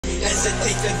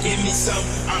hesitate to give me some,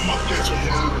 I'ma catch a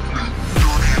murder plea.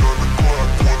 Dirty on the clock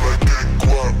when I get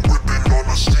guap, whipping on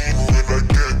the scene when I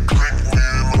get clean,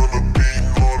 wheel on the beat,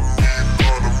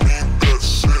 not a mean,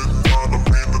 that's it, not a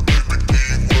mean to take the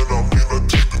key, when I mean I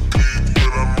take the key,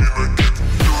 when I mean I get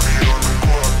dirty on the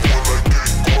clock when I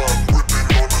get guap, whipping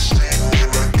on the scene when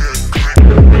I get clean.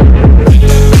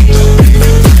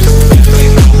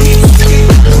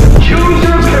 Choose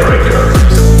your character.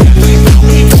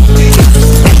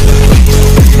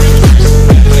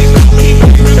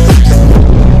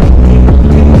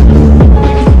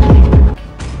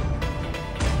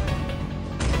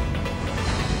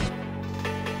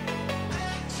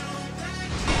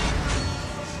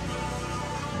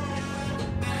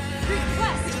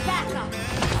 Request backup.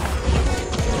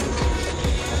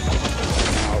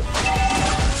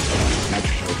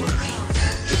 That's over.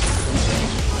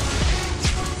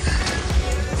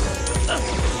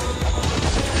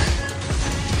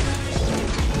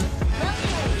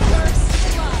 First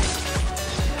blood.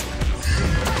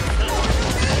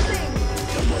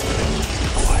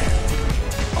 Quiet.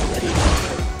 Already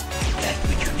that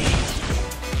which you need.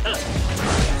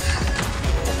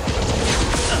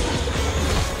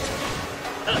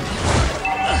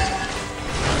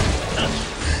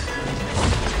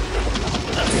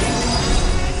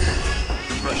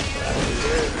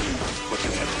 What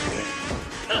you have to say?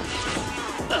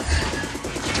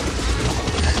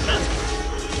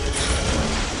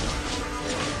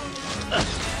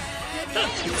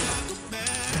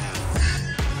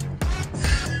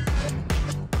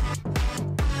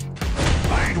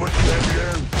 Find what you have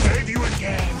learned. Save you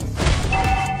again.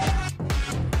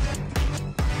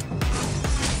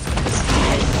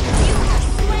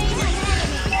 Slain an enemy.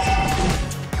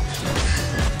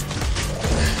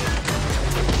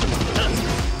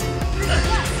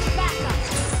 Request backup.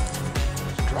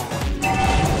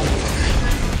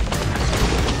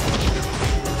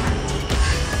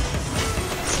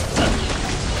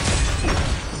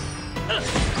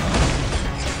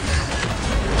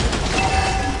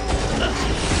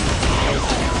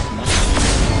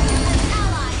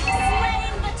 Ally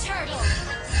slain the turtle.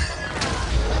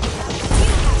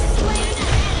 You have slain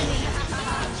an enemy.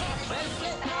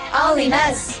 Only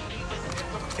us.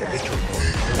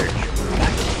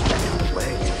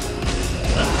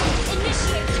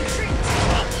 Initiate retreat.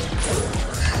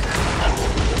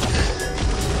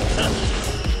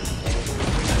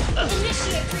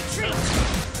 Initiate retreat.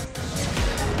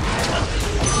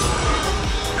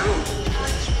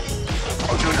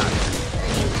 Oh, do not.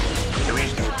 There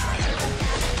is no time.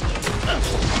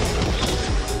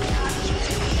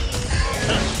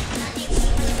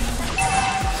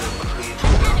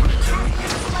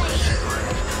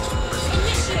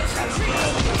 Initiate retreat.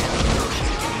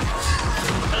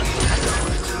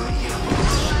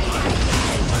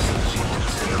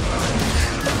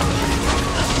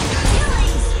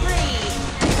 Killing spree.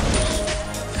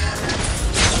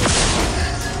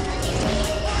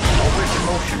 All this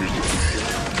emotion is defeated.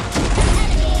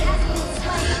 Enemy has been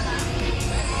slain.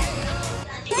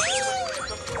 Enemy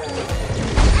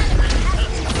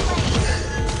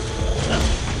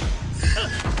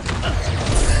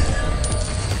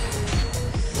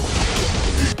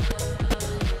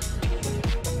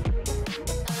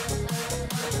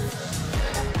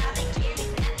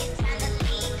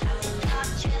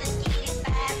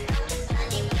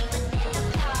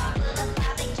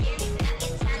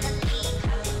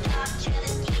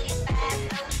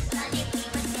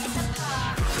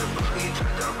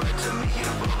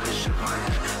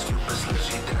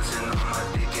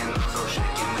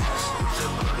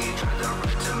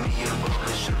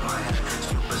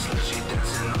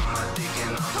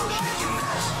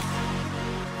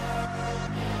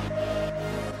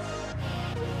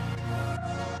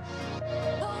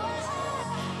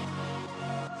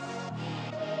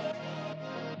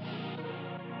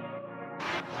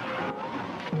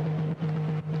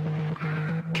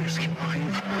Qu'est-ce qui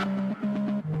m'arrive?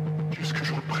 Qu'est-ce que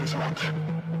je représente?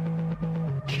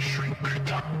 Qui je suis,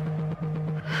 putain?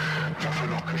 Va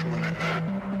falloir que je me lève.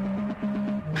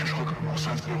 Que je recommence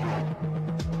à zéro.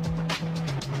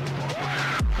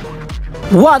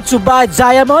 Want to buy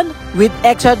diamond with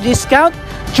extra discount?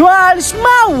 Try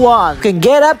Smile One! You can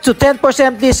get up to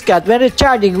 10% discount when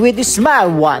recharging with the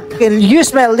Smile One. You can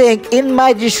use my link in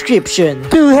my description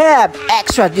to have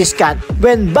extra discount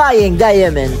when buying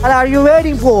diamond. What are you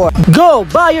waiting for? Go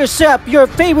buy yourself your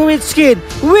favorite skin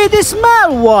with the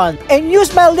Smile One and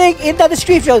use my link in the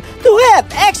description to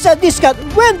have extra discount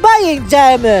when buying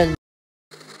diamond.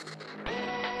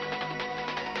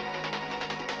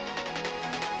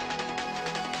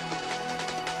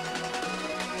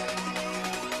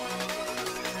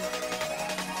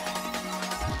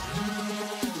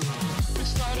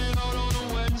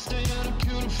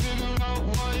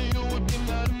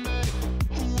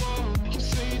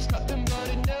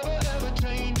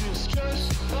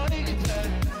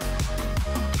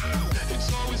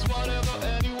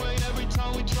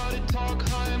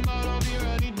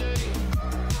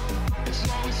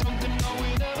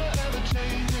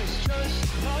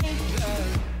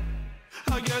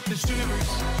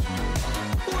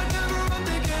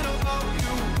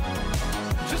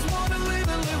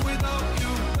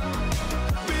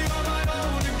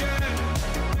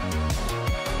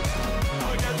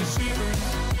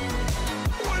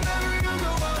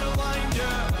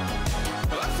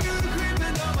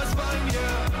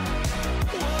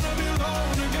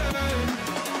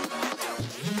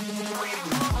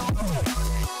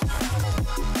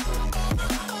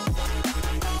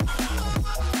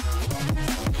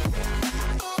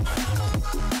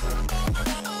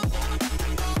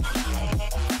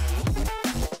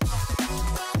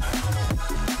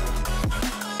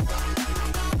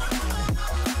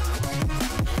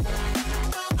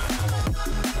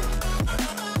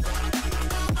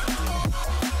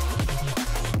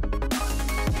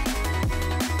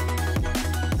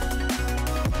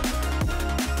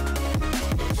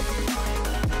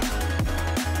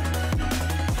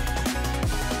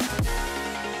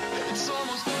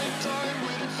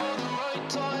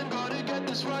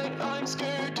 is right, I'm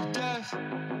scared to death.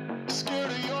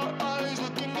 Scared of your eyes,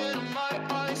 looking into my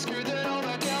eyes. Scared that I'll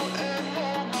back out and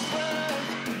hold my breath.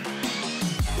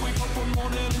 Wake up one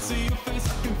morning and see your face,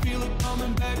 I can feel it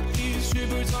coming back. These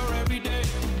shivers are every day.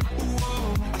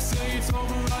 Whoa, I say it's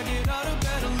over, I get out of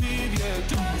bed and leave, yeah.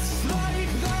 Just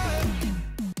like that,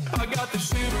 I got the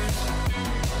shivers.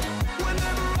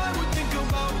 Whenever I would think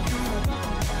about you,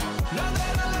 now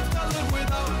that I left, I live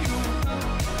without you.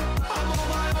 I'm on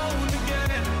my own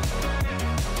again.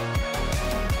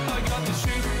 I got the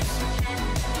shivers.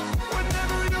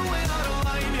 Whenever you went out of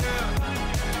line, yeah.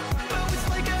 Now it's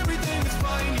like everything is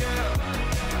fine, yeah.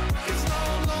 'Cause now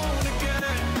I'm alone again.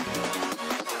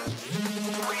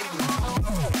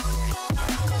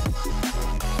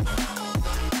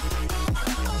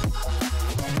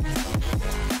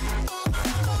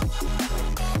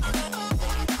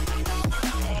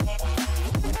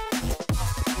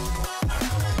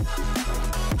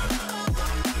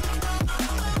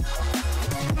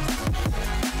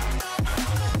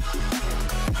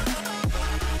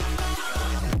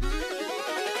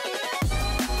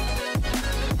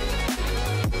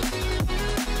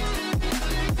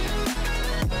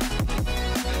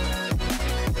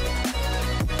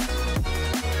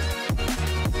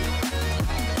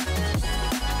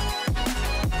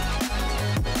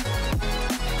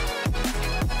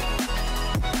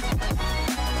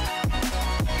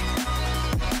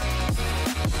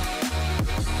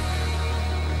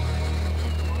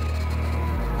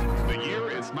 The year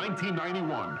is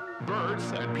 1991.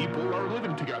 Birds and people are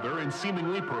living together in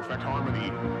seemingly perfect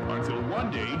harmony, until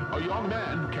one day a young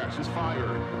man catches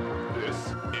fire. This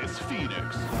is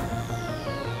Phoenix.